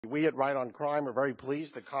We at Right on Crime are very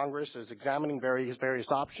pleased that Congress is examining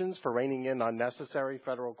various options for reining in unnecessary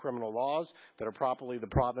federal criminal laws that are properly the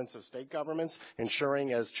province of state governments,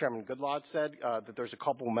 ensuring, as Chairman Goodlatte said, that there's a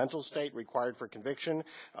culpable mental state required for conviction,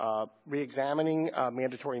 re-examining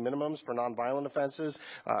mandatory minimums for nonviolent offenses,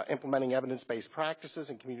 implementing evidence-based practices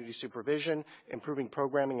and community supervision, improving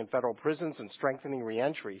programming in federal prisons, and strengthening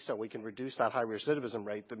reentry so we can reduce that high recidivism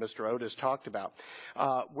rate that Mr. Otis talked about.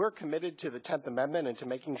 We're committed to the 10th Amendment and to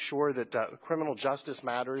making sure that criminal justice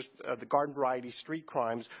matters, the garden variety street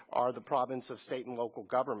crimes are the province of state and local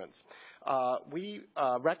governments. We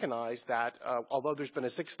recognize that although there's been a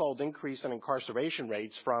six-fold increase in incarceration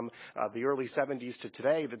rates from the early 70s to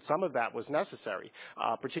today, that some of that was necessary,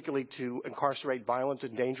 particularly to incarcerate violent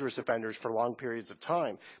and dangerous offenders for long periods of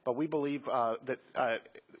time. But we believe that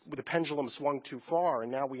the pendulum swung too far,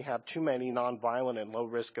 and now we have too many nonviolent and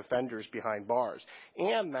low-risk offenders behind bars.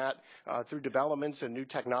 And that through developments in new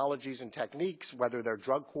technologies and techniques, whether they're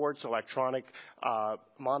drug courts, electronic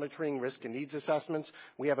monitoring, risk and needs assessments,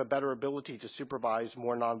 we have a better ability to supervise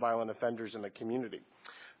more nonviolent offenders in the community.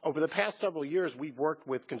 Over the past several years, we've worked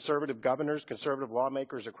with conservative governors, conservative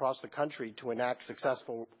lawmakers across the country to enact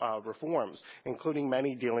successful reforms, including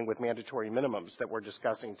many dealing with mandatory minimums that we're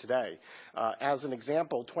discussing today. As an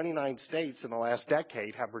example, 29 states in the last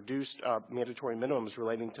decade have reduced mandatory minimums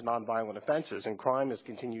relating to nonviolent offenses, and crime has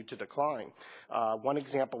continued to decline. One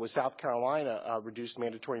example was South Carolina reduced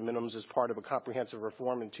mandatory minimums as part of a comprehensive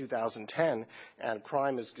reform in 2010, and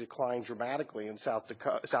crime has declined dramatically in South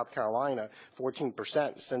Carolina,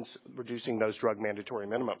 14%. Since reducing those drug mandatory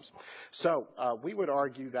minimums. So we would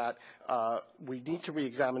argue that we need to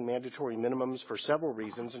re-examine mandatory minimums for several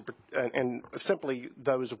reasons, and simply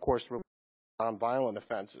those, of course, nonviolent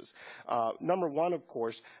offenses. Number one, of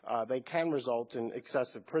course, they can result in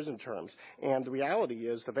excessive prison terms. And the reality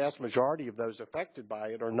is the vast majority of those affected by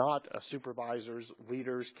it are not supervisors,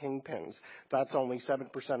 leaders, kingpins. That's only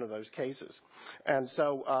 7% of those cases. And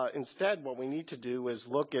so instead, what we need to do is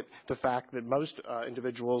look at the fact that most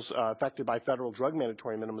individuals affected by federal drug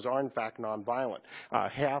mandatory minimums are, in fact, nonviolent.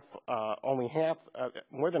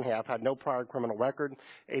 More than half had no prior criminal record,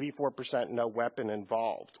 84% no weapon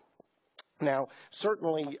involved. Now,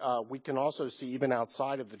 certainly, we can also see, even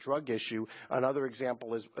outside of the drug issue, another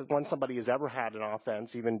example is when somebody has ever had an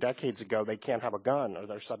offense, even decades ago, they can't have a gun or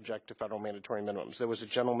they're subject to federal mandatory minimums. There was a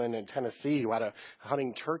gentleman in Tennessee who had a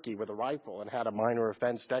hunting turkey with a rifle and had a minor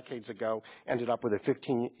offense decades ago, ended up with a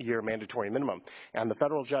 15-year mandatory minimum. And the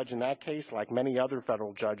federal judge in that case, like many other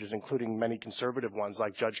federal judges, including many conservative ones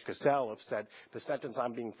like Judge Cassell, have said the sentence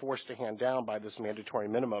I'm being forced to hand down by this mandatory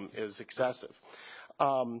minimum is excessive.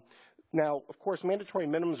 Now, of course, mandatory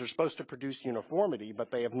minimums are supposed to produce uniformity,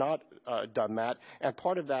 but they have not done that, and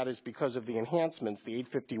part of that is because of the enhancements, the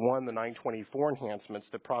 851, the 924 enhancements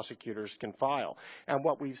that prosecutors can file. And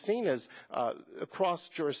what we've seen is across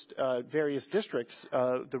various districts,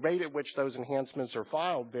 the rate at which those enhancements are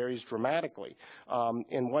filed varies dramatically.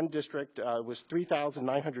 In one district, it was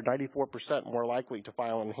 3,994% more likely to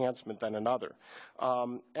file an enhancement than another.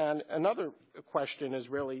 And another question is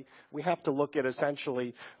really, we have to look at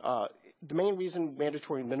essentially the main reason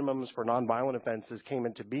mandatory minimums for nonviolent offenses came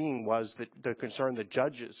into being was that the concern that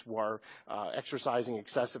judges were exercising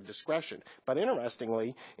excessive discretion. But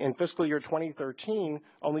interestingly, in fiscal year 2013,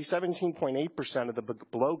 only 17.8% of the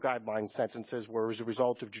below guideline sentences were as a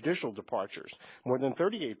result of judicial departures. More than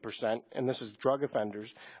 38%, and this is drug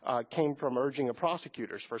offenders, came from urging of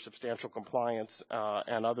prosecutors for substantial compliance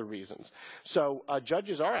and other reasons. So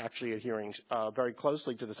judges are actually adhering very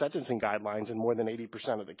closely to the sentencing guidelines in more than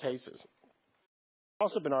 80% of the cases.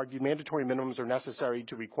 Also been argued mandatory minimums are necessary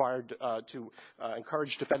to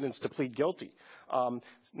encourage defendants to plead guilty.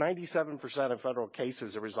 97% of federal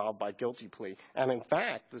cases are resolved by guilty plea. And in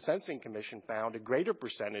fact, the Sentencing Commission found a greater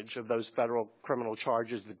percentage of those federal criminal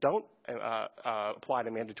charges that don't apply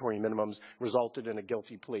to mandatory minimums resulted in a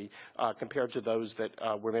guilty plea compared to those that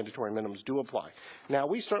where mandatory minimums do apply. Now,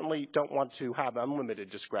 we certainly don't want to have unlimited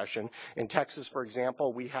discretion. In Texas, for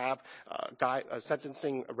example, we have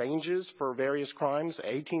sentencing ranges for various crimes.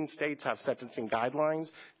 18 states have sentencing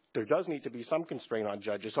guidelines. There does need to be some constraint on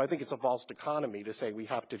judges. So I think it's a false dichotomy to say we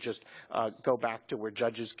have to just go back to where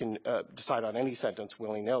judges can decide on any sentence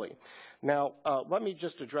willy-nilly. Now, let me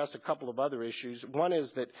just address a couple of other issues. One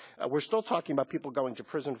is that we're still talking about people going to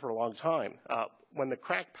prison for a long time. When the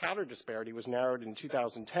crack powder disparity was narrowed in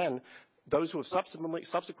 2010, those who have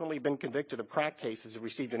subsequently been convicted of crack cases have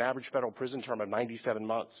received an average federal prison term of 97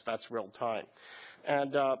 months. That's real time.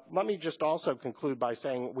 And let me just also conclude by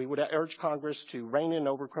saying we would urge Congress to rein in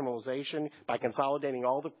overcriminalization by consolidating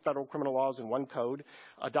all the federal criminal laws in one code,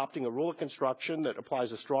 adopting a rule of construction that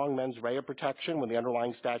applies a strong mens rea protection when the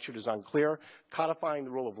underlying statute is unclear, codifying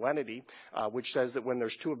the rule of lenity, which says that when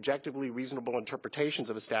there's two objectively reasonable interpretations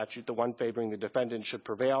of a statute, the one favoring the defendant should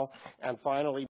prevail, and finally,